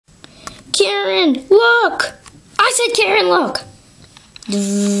Karen, look! I said Karen, look!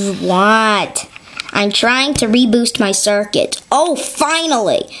 What? I'm trying to reboost my circuit. Oh,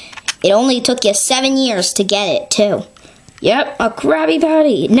 finally! It only took you 7 years to get it, too. Yep, a Krabby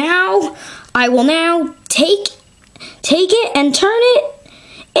Patty. Now, I will now take it and turn it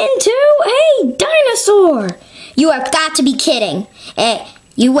into a dinosaur. You have got to be kidding.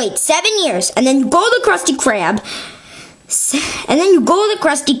 You wait 7 years, and then you go to the Krusty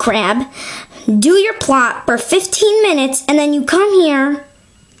Krab, do your plot for 15 minutes, and then you come here,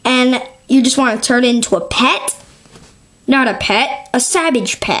 and you just want to turn it into a pet? Not a pet, a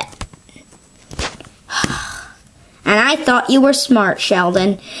savage pet. And I thought you were smart,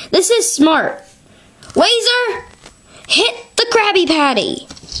 Sheldon. This is smart. Laser, hit the Krabby Patty.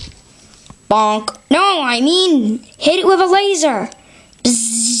 Bonk. No, I mean, hit it with a laser.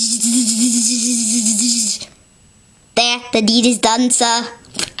 Bzzz. There, the deed is done, sir.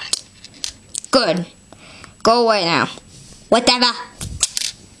 Good. Go away now. Whatever.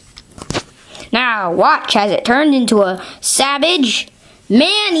 Now, watch as it turned into a savage,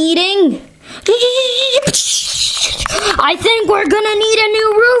 man-eating. I think we're gonna need a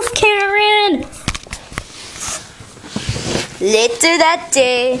new roof, Karen. Later that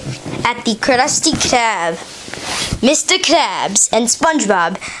day, at the Krusty Krab, Mr. Krabs and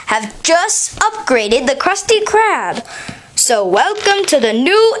Spongebob have just upgraded the Krusty Krab. So welcome to the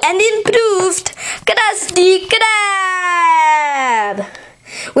new and improved Krusty Krab!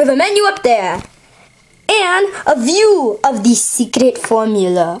 With a menu up there, and a view of the secret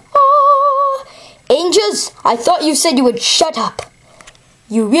formula. Oh, Angels, I thought you said you would shut up.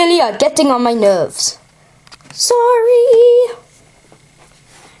 You really are getting on my nerves. Sorry.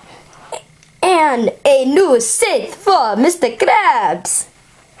 And a new set for Mr. Krabs.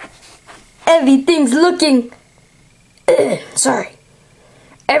 Everything's looking...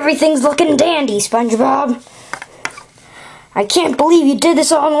 Everything's looking dandy, SpongeBob. I can't believe you did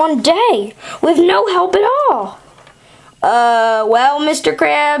this all in one day, with no help at all. Well, Mr.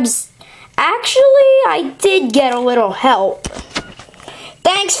 Krabs, actually, I did get a little help.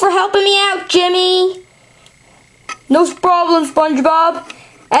 Thanks for helping me out, Jimmy. No problem, SpongeBob.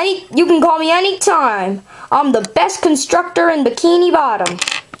 You can call me anytime. I'm the best constructor in Bikini Bottom.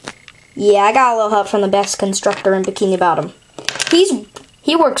 Yeah, I got a little help from the best constructor in Bikini Bottom.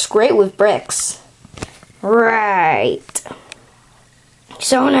 He works great with bricks. Right.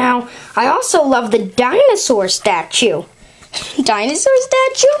 So now, I also love the dinosaur statue. Dinosaur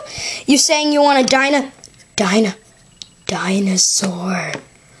statue? You saying you want a dinosaur?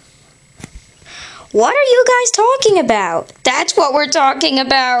 What are you guys talking about? That's what we're talking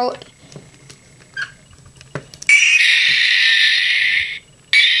about.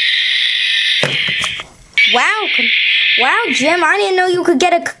 Wow, Jim, I didn't know you could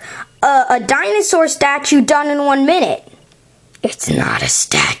get a dinosaur statue done in 1 minute. It's not a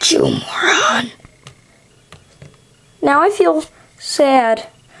statue, moron. Now I feel sad.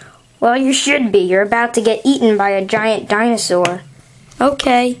 Well, you should be. You're about to get eaten by a giant dinosaur.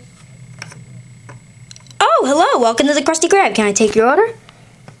 Okay. Oh, hello. Welcome to the Krusty Krab. Can I take your order?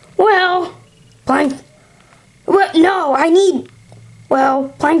 Well,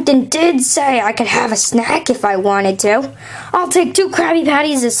 Plankton did say I could have a snack if I wanted to. I'll take 2 Krabby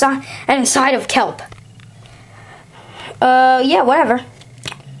Patties and a side of kelp. Yeah, whatever.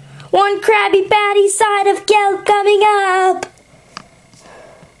 1 Krabby Patty, side of kelp coming up.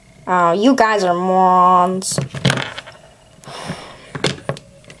 Oh, you guys are morons.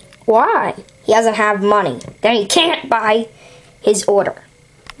 Why? He doesn't have money. Then he can't buy his order.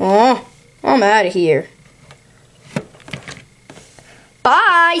 Oh, I'm out of here.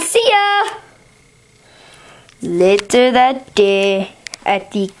 Bye, see ya! Later that day, at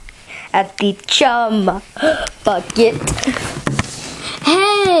the chum bucket.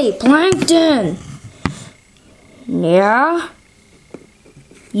 Hey, Plankton! Yeah?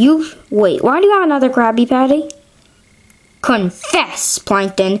 Wait, why do you have another Krabby Patty? Confess,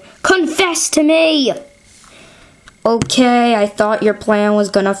 Plankton. Confess to me! Okay, I thought your plan was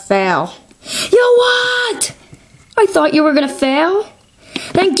gonna fail. You what? I thought you were gonna fail?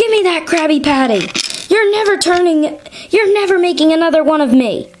 Then give me that Krabby Patty. You're never making another one of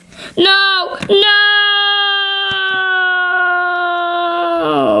me. No! No!